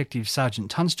before Detective Sergeant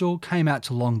Tunstall came out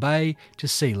to Long Bay to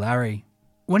see Larry.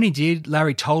 When he did,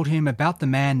 Larry told him about the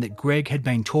man that Greg had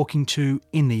been talking to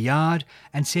in the yard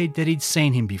and said that he'd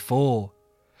seen him before.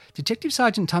 Detective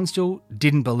Sergeant Tunstall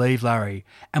didn't believe Larry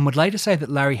and would later say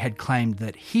that Larry had claimed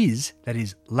that his, that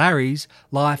is Larry's,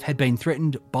 life had been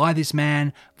threatened by this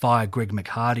man via Greg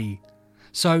McHardy.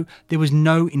 So there was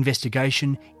no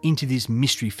investigation into this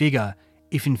mystery figure,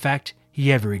 if in fact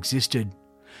he ever existed.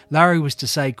 Larry was to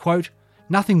say, quote,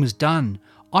 "Nothing was done.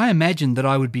 I imagined that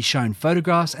I would be shown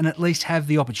photographs and at least have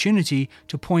the opportunity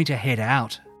to point a head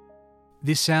out."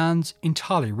 This sounds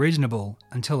entirely reasonable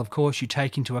until, of course, you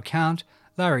take into account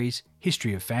Larry's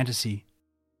history of fantasy.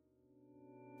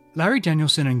 Larry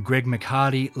Danielson and Greg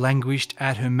McHardy languished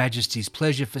at Her Majesty's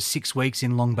pleasure for 6 weeks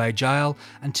in Long Bay Jail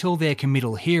until their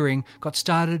committal hearing got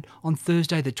started on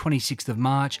Thursday the 26th of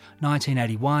March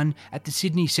 1981 at the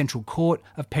Sydney Central Court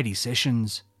of Petty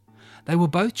Sessions. They were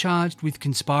both charged with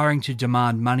conspiring to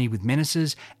demand money with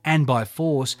menaces and by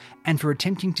force, and for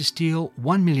attempting to steal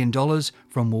 $1 million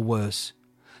from Woolworths.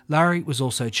 Larry was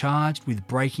also charged with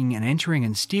breaking and entering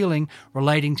and stealing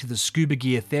relating to the scuba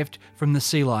gear theft from the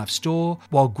Sea Life store,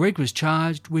 while Greg was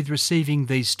charged with receiving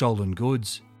these stolen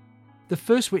goods. The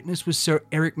first witness was Sir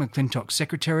Eric McClintock's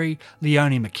secretary,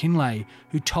 Leonie McKinlay,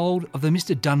 who told of the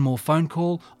Mr. Dunmore phone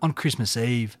call on Christmas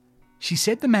Eve. She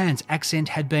said the man's accent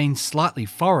had been slightly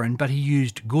foreign, but he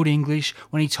used good English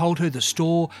when he told her the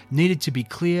store needed to be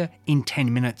clear in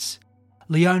 10 minutes.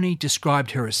 Leonie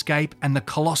described her escape and the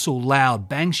colossal loud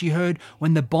bang she heard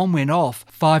when the bomb went off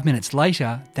 5 minutes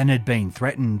later than had been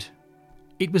threatened.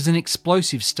 It was an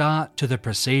explosive start to the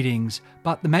proceedings,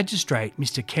 but the magistrate,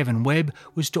 Mr. Kevin Webb,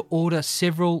 was to order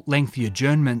several lengthy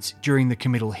adjournments during the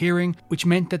committal hearing, which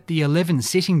meant that the 11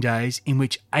 sitting days in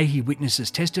which 80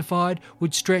 witnesses testified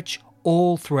would stretch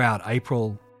all throughout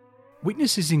April.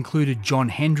 Witnesses included John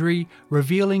Hendry,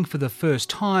 revealing for the first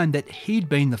time that he'd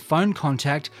been the phone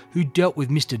contact who dealt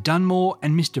with Mr. Dunmore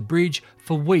and Mr. Bridge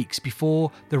for weeks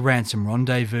before the ransom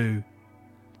rendezvous.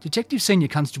 Detective Senior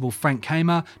Constable Frank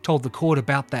Kamer told the court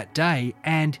about that day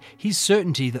and his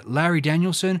certainty that Larry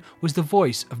Danielson was the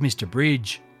voice of Mr.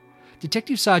 Bridge.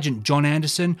 Detective Sergeant John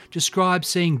Anderson described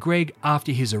seeing Greg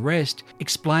after his arrest,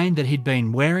 explained that he'd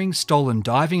been wearing stolen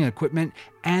diving equipment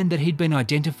and that he'd been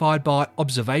identified by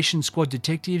observation squad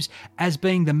detectives as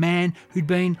being the man who'd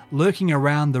been lurking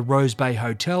around the Rose Bay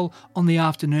Hotel on the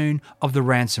afternoon of the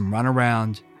ransom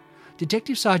runaround.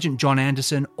 Detective Sergeant John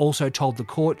Anderson also told the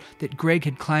court that Greg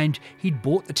had claimed he'd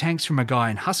bought the tanks from a guy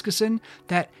in Huskisson,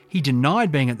 that he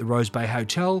denied being at the Rose Bay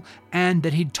Hotel, and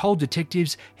that he'd told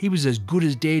detectives he was as good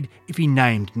as dead if he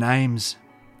named names.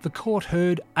 The court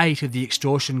heard 8 of the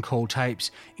extortion call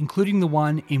tapes, including the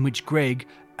one in which Greg,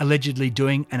 allegedly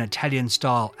doing an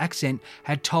Italian-style accent,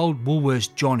 had told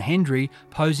Woolworths' John Hendry,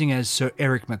 posing as Sir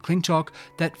Eric McClintock,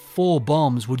 that 4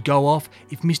 bombs would go off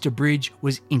if Mr. Bridge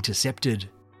was intercepted.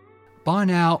 By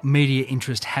now, media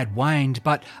interest had waned,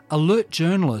 but alert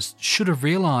journalists should have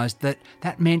realised that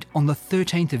that meant on the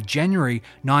 13th of January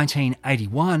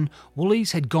 1981,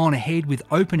 Woolies had gone ahead with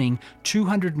opening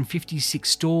 256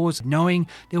 stores, knowing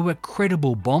there were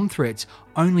credible bomb threats,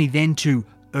 only then to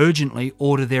urgently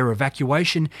order their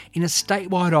evacuation in a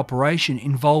statewide operation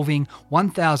involving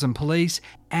 1,000 police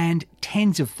and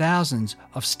tens of thousands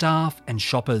of staff and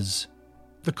shoppers.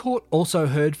 The court also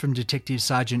heard from Detective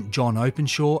Sergeant John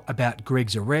Openshaw about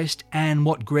Greg's arrest and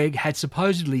what Greg had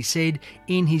supposedly said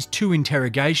in his 2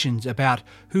 interrogations about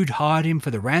who'd hired him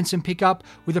for the ransom pickup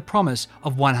with a promise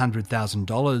of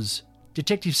 $100,000.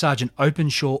 Detective Sergeant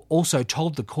Openshaw also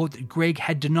told the court that Greg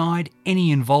had denied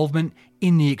any involvement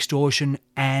in the extortion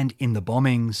and in the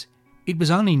bombings. It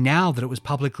was only now that it was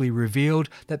publicly revealed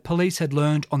that police had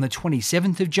learned on the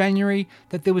 27th of January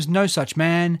that there was no such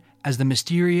man as the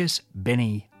mysterious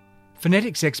Benny.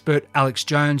 Phonetics expert Alex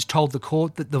Jones told the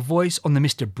court that the voice on the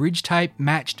Mr. Bridge tape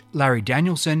matched Larry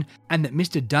Danielson and that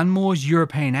Mr. Dunmore's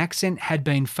European accent had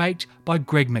been faked by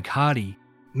Greg McHardy.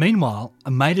 Meanwhile,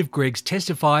 a mate of Greg's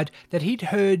testified that he'd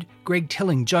heard Greg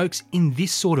telling jokes in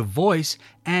this sort of voice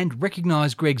and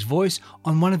recognised Greg's voice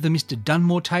on one of the Mr.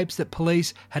 Dunmore tapes that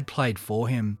police had played for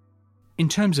him. In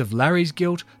terms of Larry's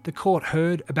guilt, the court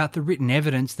heard about the written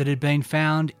evidence that had been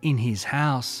found in his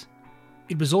house.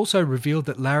 It was also revealed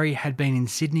that Larry had been in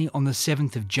Sydney on the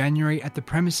 7th of January at the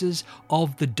premises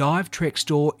of the Dive Trek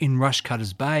store in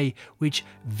Rushcutters Bay, which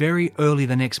very early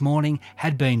the next morning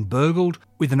had been burgled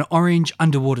with an orange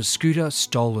underwater scooter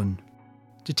stolen.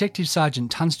 Detective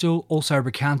Sergeant Tunstall also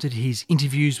recounted his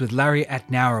interviews with Larry at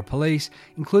Nowra Police,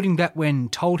 including that when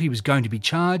told he was going to be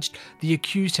charged, the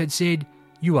accused had said,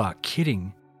 "You are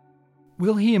kidding."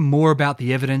 We'll hear more about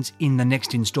the evidence in the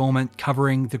next instalment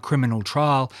covering the criminal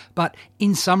trial, but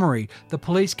in summary, the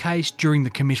police case during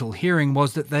the committal hearing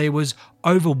was that there was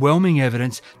overwhelming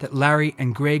evidence that Larry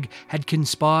and Greg had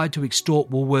conspired to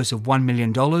extort Woolworths of $1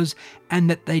 million and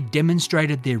that they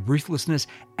demonstrated their ruthlessness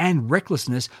and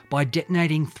recklessness by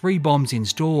detonating 3 bombs in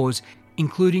stores,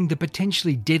 including the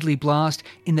potentially deadly blast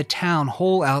in the town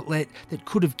hall outlet that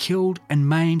could have killed and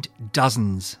maimed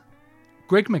dozens.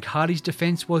 Greg McHardy's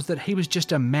defence was that he was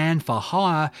just a man for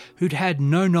hire who'd had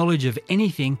no knowledge of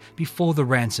anything before the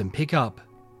ransom pickup.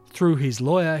 Through his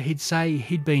lawyer, he'd say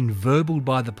he'd been verbaled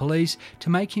by the police to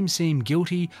make him seem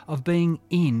guilty of being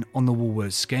in on the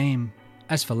Woolworths scheme.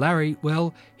 As for Larry,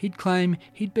 well, he'd claim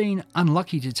he'd been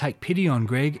unlucky to take pity on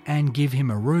Greg and give him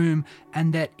a room,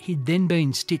 and that he'd then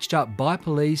been stitched up by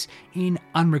police in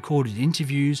unrecorded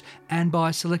interviews and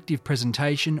by selective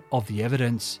presentation of the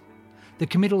evidence. The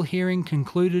committal hearing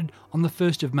concluded on the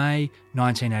 1st of May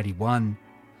 1981.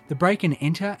 The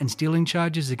break-and-enter and stealing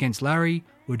charges against Larry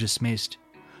were dismissed.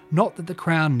 Not that the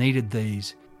Crown needed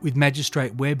these, with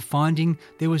Magistrate Webb finding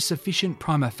there was sufficient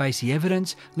prima facie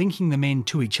evidence linking the men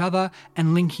to each other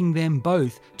and linking them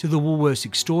both to the Woolworths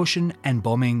extortion and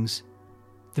bombings.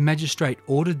 The magistrate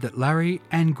ordered that Larry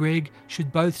and Greg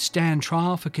should both stand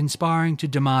trial for conspiring to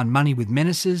demand money with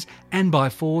menaces and by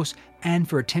force, and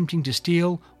for attempting to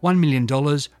steal $1 million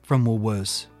from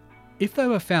Woolworths. If they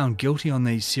were found guilty on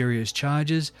these serious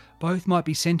charges, both might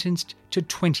be sentenced to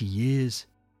 20 years.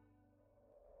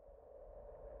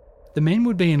 The men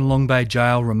would be in Long Bay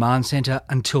Jail Remand Centre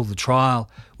until the trial,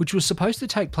 which was supposed to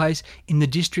take place in the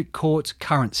District Court's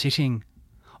current sitting.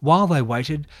 While they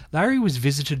waited, Larry was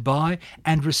visited by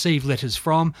and received letters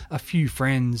from a few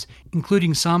friends,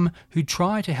 including some who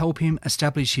tried to help him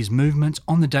establish his movements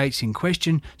on the dates in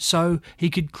question so he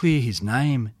could clear his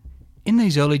name. In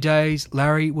these early days,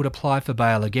 Larry would apply for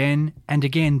bail again and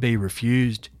again be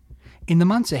refused. In the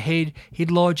months ahead,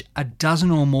 he'd lodge a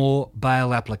dozen or more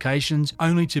bail applications,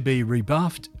 only to be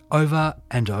rebuffed over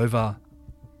and over.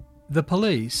 The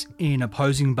police, in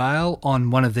opposing bail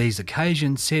on one of these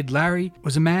occasions, said Larry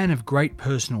was a man of great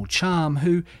personal charm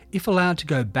who, if allowed to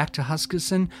go back to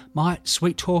Huskisson, might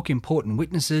sweet-talk important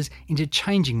witnesses into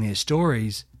changing their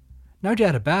stories. No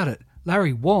doubt about it,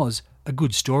 Larry was a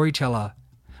good storyteller.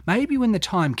 Maybe when the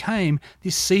time came,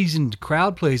 this seasoned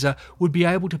crowd-pleaser would be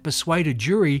able to persuade a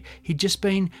jury he'd just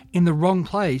been in the wrong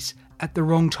place at the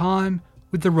wrong time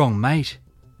with the wrong mate.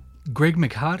 Greg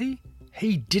McHardy?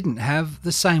 He didn't have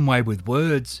the same way with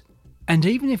words. And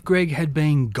even if Greg had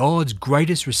been God's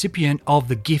greatest recipient of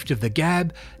the gift of the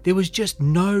gab, there was just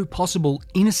no possible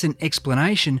innocent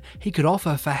explanation he could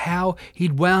offer for how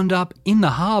he'd wound up in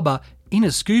the harbour in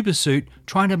a scuba suit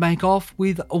trying to make off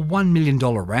with a $1 million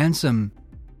ransom.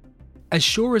 As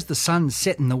sure as the sun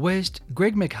set in the west,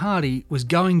 Greg McHardy was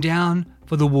going down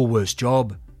for the Woolworths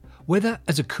job. Whether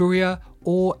as a courier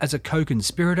or as a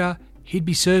co-conspirator, he'd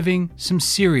be serving some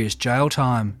serious jail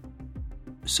time.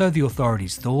 So the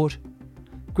authorities thought.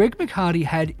 Greg McHardy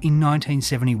had in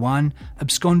 1971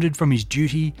 absconded from his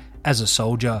duty as a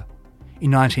soldier.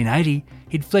 In 1980,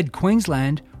 he'd fled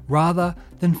Queensland rather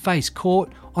than face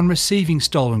court on receiving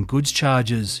stolen goods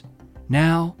charges.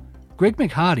 Now, Greg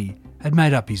McHardy had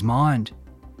made up his mind.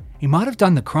 He might have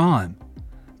done the crime,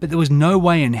 but there was no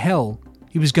way in hell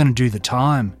he was going to do the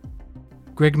time.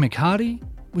 Greg McHardy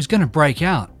was going to break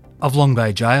out of Long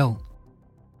Bay Jail.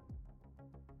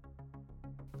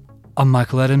 I'm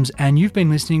Michael Adams, and you've been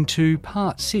listening to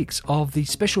Part 6 of the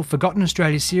special Forgotten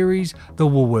Australia series, The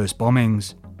Woolworths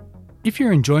Bombings. If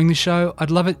you're enjoying the show,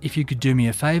 I'd love it if you could do me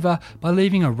a favour by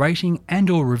leaving a rating and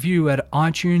or review at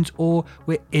iTunes or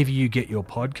wherever you get your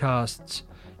podcasts.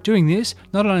 Doing this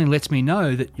not only lets me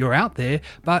know that you're out there,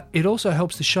 but it also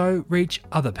helps the show reach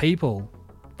other people.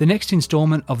 The next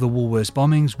instalment of the Woolworths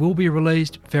Bombings will be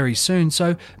released very soon,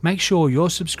 so make sure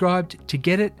you're subscribed to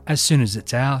get it as soon as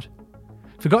it's out.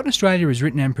 Forgotten Australia is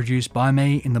written and produced by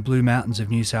me in the Blue Mountains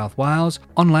of New South Wales,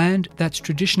 on land that's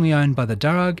traditionally owned by the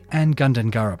Darug and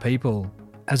Gundungurra people.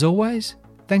 As always,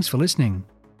 thanks for listening.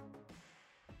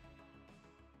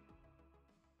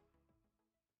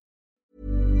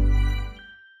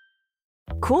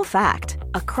 Cool fact,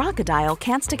 a crocodile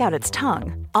can't stick out its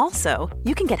tongue. Also,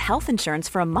 you can get health insurance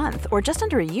for a month or just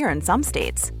under a year in some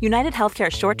states. United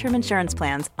Healthcare short-term insurance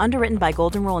plans, underwritten by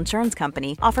Golden Rule Insurance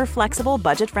Company, offer flexible,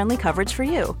 budget-friendly coverage for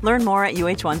you. Learn more at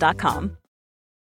uh1.com.